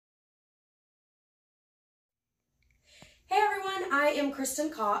I am Kristen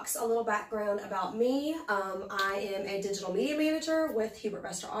Cox. A little background about me. I am a digital media manager with Hubert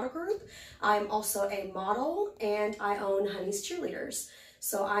Bester Auto Group. I'm also a model and I own Honey's Cheerleaders.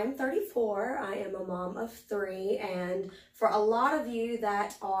 So I'm 34, I am a mom of 3, and for a lot of you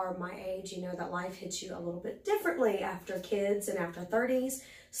that are my age, you know that life hits you a little bit differently after kids and after 30s.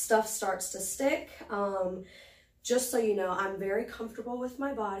 Stuff starts to stick. Just so you know, I'm very comfortable with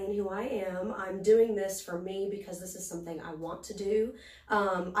my body and who I am. I'm doing this for me because this is something I want to do.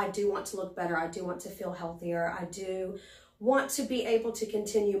 I do want to look better. I do want to feel healthier. I do want to be able to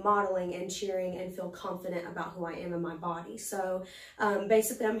continue modeling and cheering and feel confident about who I am in my body. So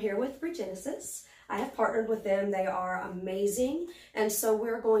basically I'm here with Regenesis. I have partnered with them. They are amazing. And so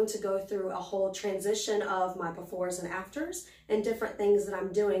we're going to go through a whole transition of my befores and afters and different things that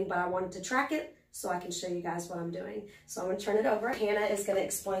I'm doing, but I wanted to track it so I can show you guys what I'm doing. So I'm gonna turn it over. Hannah is gonna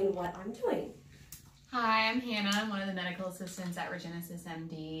explain what I'm doing. Hi, I'm Hannah. I'm one of the medical assistants at Regenesis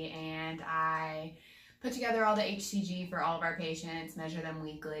MD, and I put together all the HCG for all of our patients, measure them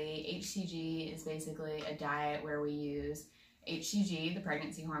weekly. HCG is basically a diet where we use HCG, the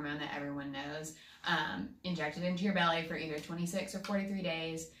pregnancy hormone that everyone knows, injected into your belly for either 26 or 43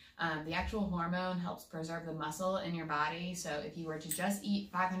 days. The actual hormone helps preserve the muscle in your body. So if you were to just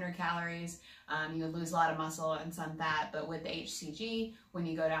eat 500 calories, you would lose a lot of muscle and some fat. But with the HCG, when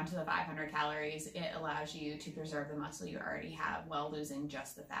you go down to the 500 calories, it allows you to preserve the muscle you already have while losing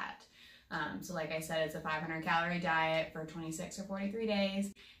just the fat. So like I said, it's a 500 calorie diet for 26 or 43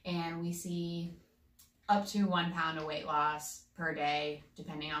 days. And we see up to 1 pound of weight loss per day,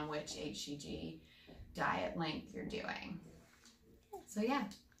 depending on which HCG diet length you're doing. So yeah.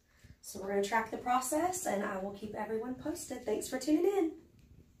 So we're going to track the process and I will keep everyone posted. Thanks for tuning in.